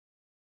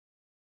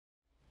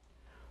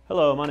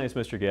Hello, my name is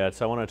Mr.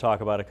 Goetz. I want to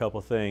talk about a couple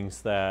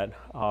things that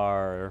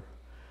have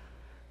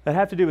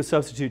to do with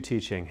substitute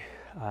teaching.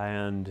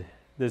 And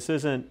this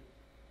isn't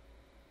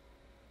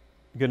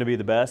going to be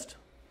the best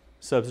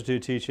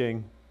substitute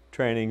teaching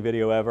training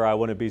video ever. I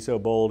wouldn't be so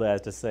bold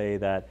as to say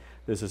that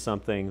this is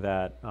something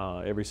that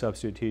every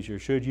substitute teacher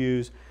should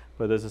use,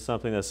 but this is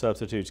something that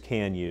substitutes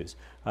can use.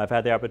 I've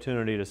had the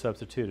opportunity to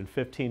substitute in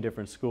 15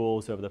 different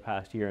schools over the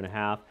past year and a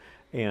half,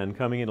 and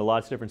coming into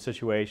lots of different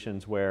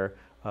situations where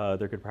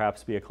there could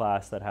perhaps be a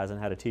class that hasn't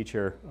had a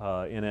teacher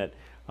in it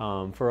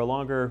for a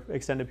longer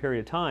extended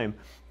period of time.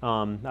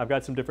 I've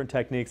got some different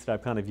techniques that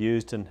I've kind of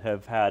used and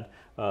have had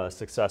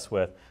success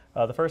with.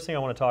 The first thing I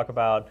want to talk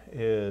about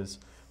is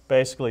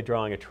basically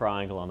drawing a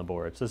triangle on the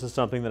board. So this is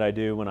something that I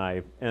do when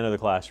I enter the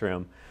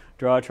classroom.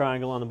 Draw a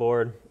triangle on the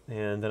board,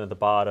 and then at the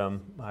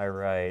bottom I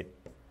write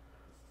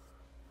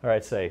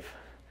safe.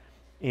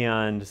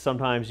 And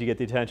sometimes you get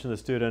the attention of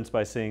the students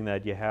by seeing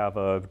that you have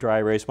a dry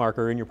erase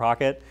marker in your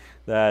pocket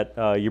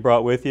that you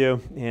brought with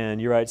you, and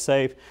you write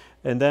safe.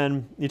 And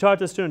then you talk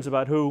to the students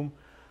about who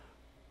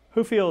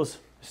feels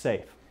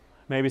safe.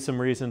 Maybe some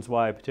reasons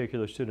why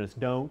particular students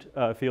don't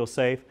feel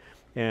safe.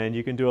 And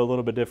you can do a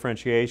little bit of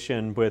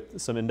differentiation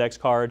with some index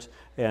cards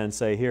and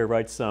say, here,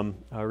 write some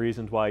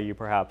reasons why you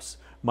perhaps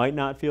might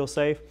not feel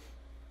safe.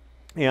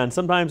 And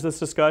sometimes this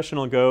discussion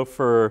will go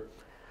for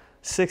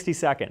 60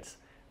 seconds.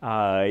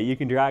 You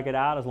can drag it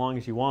out as long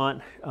as you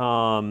want.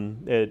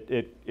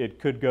 It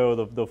could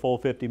go the full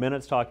 50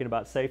 minutes talking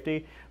about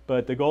safety,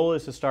 but the goal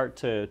is to start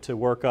to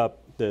work up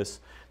this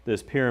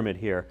pyramid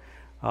here.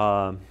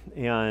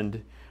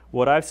 And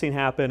what I've seen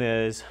happen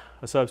is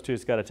a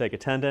substitute's got to take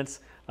attendance.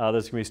 There's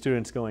going to be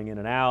students going in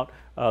and out.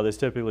 There's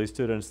typically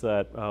students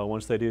that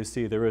once they do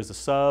see there is a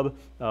sub,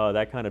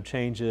 that kind of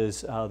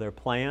changes their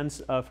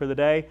plans for the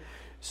day.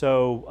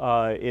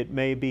 So it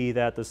may be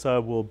that the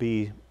sub will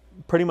be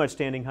pretty much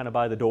standing kind of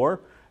by the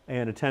door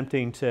and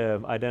attempting to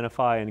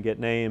identify and get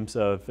names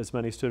of as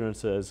many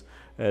students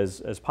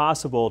as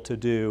possible to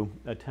do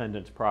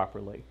attendance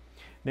properly.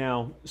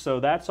 Now, so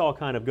that's all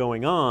kind of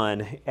going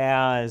on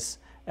as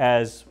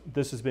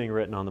this is being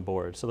written on the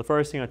board. So the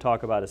first thing I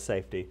talk about is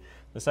safety.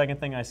 The second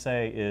thing I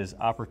say is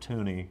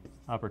opportunity.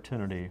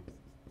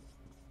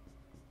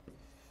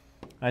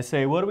 I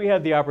say, what do we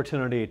have the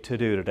opportunity to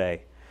do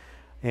today?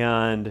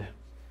 And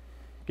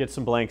get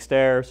some blank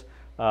stares.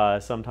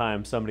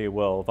 Sometimes somebody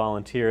will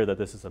volunteer that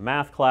this is a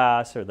math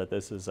class or that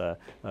this is an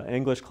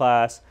English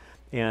class.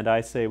 And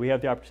I say we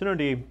have the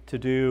opportunity to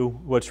do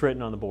what's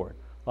written on the board.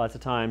 Lots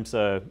of times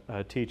a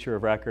teacher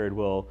of record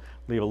will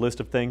leave a list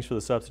of things for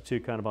the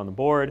substitute kind of on the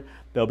board.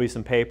 There'll be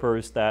some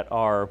papers that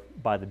are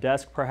by the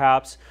desk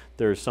perhaps.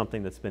 There's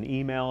something that's been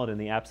emailed in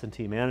the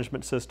absentee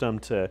management system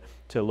to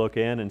look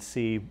in and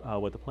see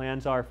what the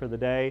plans are for the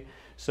day.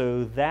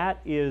 So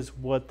that is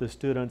what the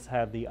students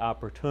have the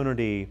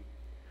opportunity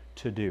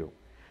to do.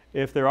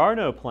 If there are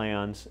no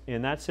plans,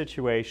 in that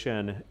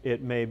situation,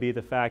 it may be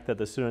the fact that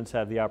the students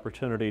have the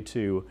opportunity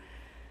to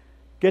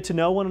get to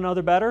know one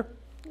another better,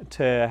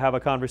 to have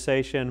a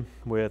conversation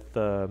with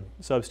the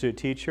substitute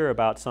teacher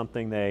about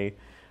something they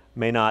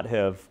may not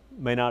have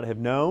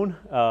known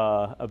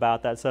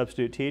about that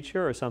substitute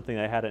teacher, or something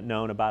they hadn't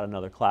known about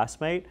another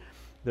classmate.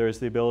 There's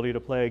the ability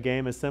to play a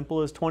game as simple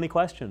as 20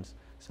 questions.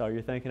 So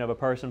you're thinking of a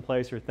person,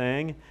 place, or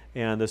thing,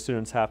 and the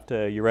students have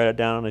to, you write it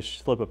down on a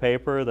slip of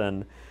paper,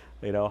 then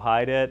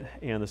hide it,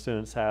 and the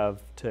students have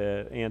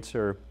to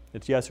answer,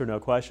 it's yes or no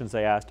questions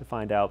they ask to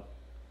find out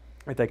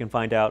if they can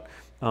find out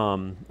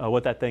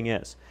what that thing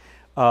is.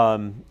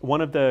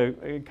 One of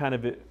the kind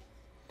of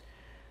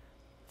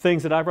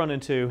things that I've run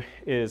into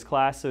is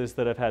classes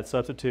that have had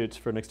substitutes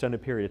for an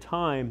extended period of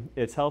time.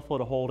 It's helpful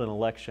to hold an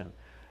election.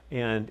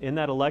 And in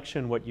that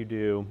election, what you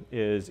do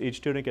is each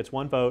student gets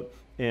one vote,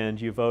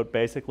 and you vote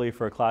basically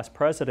for a class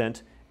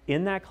president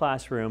in that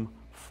classroom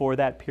for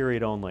that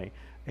period only.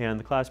 And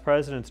the class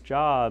president's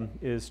job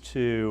is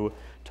to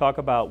talk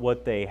about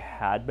what they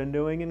had been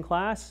doing in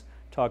class,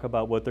 talk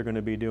about what they're going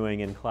to be doing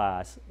in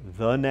class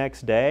the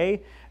next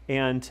day,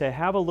 and to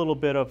have a little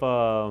bit of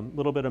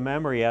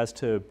memory as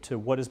to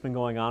what has been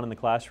going on in the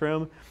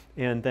classroom.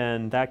 And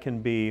then that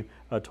can be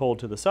told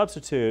to the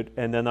substitute,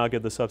 and then I'll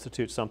give the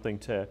substitute something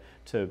to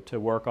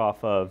work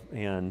off of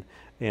and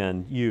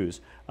use.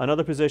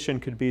 Another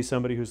position could be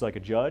somebody who's like a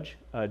judge.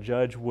 A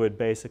judge would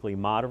basically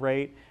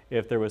moderate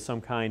if there was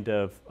some kind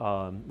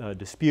of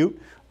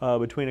dispute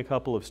between a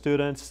couple of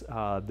students.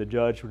 The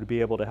judge would be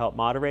able to help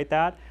moderate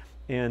that.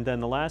 And then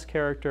the last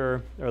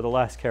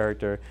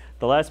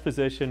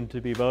position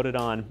to be voted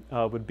on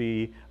would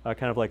be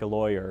kind of like a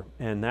lawyer.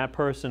 And that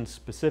person's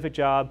specific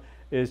job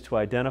is to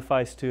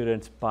identify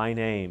students by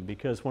name,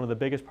 because one of the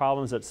biggest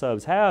problems that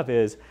subs have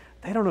is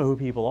they don't know who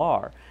people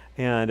are.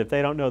 And if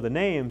they don't know the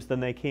names,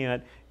 then they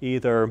can't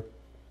either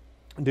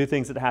do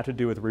things that have to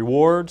do with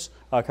rewards,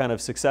 kind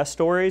of success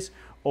stories,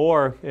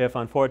 or if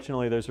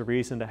unfortunately there's a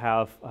reason to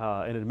have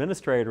an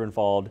administrator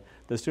involved,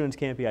 the students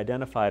can't be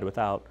identified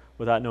without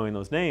knowing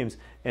those names,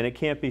 and it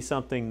can't be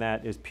something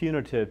that is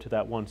punitive to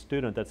that one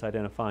student that's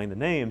identifying the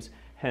names.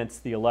 hence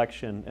the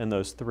election in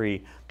those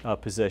three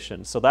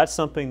positions. So that's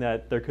something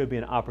that there could be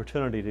an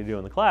opportunity to do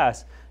in the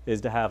class,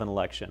 is to have an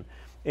election.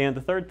 And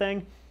the third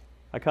thing,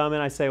 I come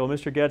in, I say, well,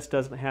 Mr. Goetz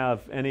doesn't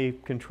have any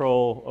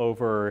control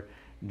over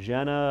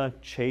Jenna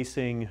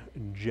chasing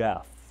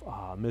Jeff.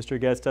 Mr.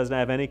 Goetz doesn't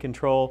have any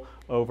control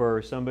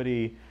over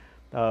somebody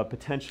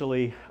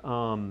potentially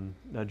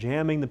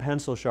jamming the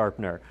pencil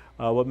sharpener.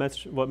 What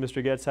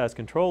Mr. Goetz has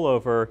control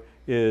over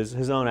is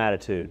his own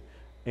attitude,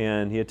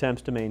 and he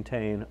attempts to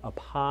maintain a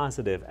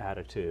positive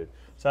attitude.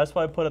 So that's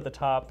why I put at the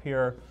top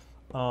here.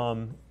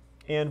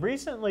 And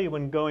recently,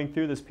 when going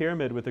through this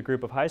pyramid with a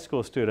group of high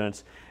school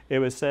students, it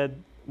was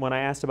said, when I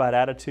asked about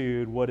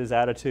attitude, what is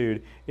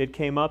attitude, it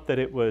came up that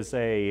it was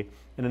an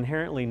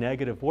inherently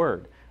negative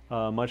word.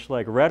 Much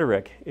like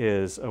rhetoric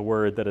is a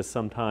word that is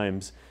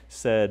sometimes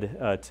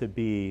said to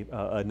be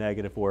a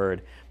negative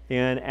word.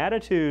 And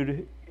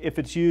attitude, if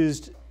it's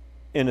used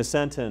in a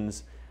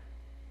sentence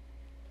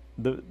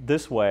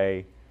this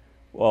way,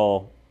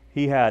 well,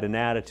 he had an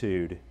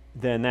attitude,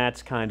 then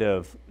that's kind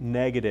of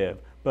negative.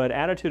 But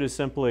attitude is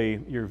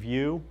simply your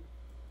view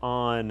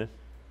on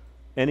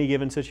any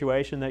given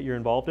situation that you're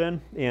involved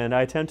in. And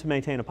I attempt to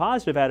maintain a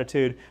positive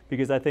attitude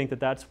because I think that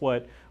that's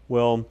what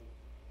will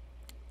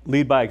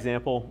lead by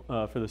example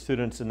for the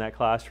students in that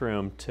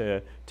classroom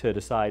to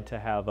decide to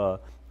have a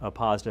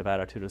positive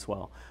attitude as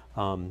well.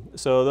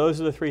 So those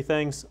are the three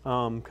things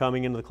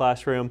coming into the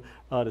classroom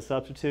to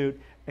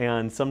substitute,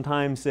 and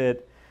sometimes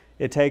it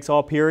takes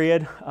all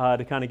period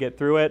to kind of get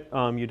through it.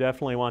 You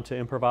definitely want to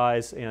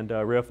improvise and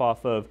riff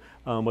off of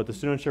what the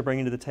students are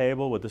bringing to the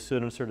table, what the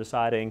students are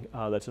deciding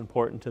that's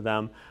important to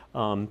them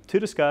to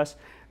discuss.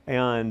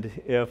 And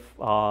if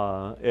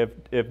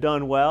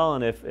done well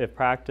and if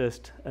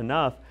practiced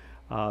enough,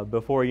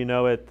 before you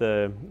know it,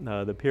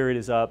 the period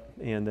is up,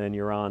 and then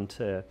you're on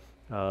to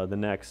the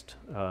next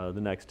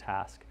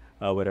task,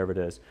 whatever it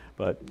is.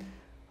 But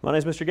my name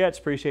is Mr. Goetz.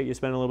 Appreciate you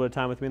spending a little bit of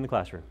time with me in the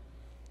classroom.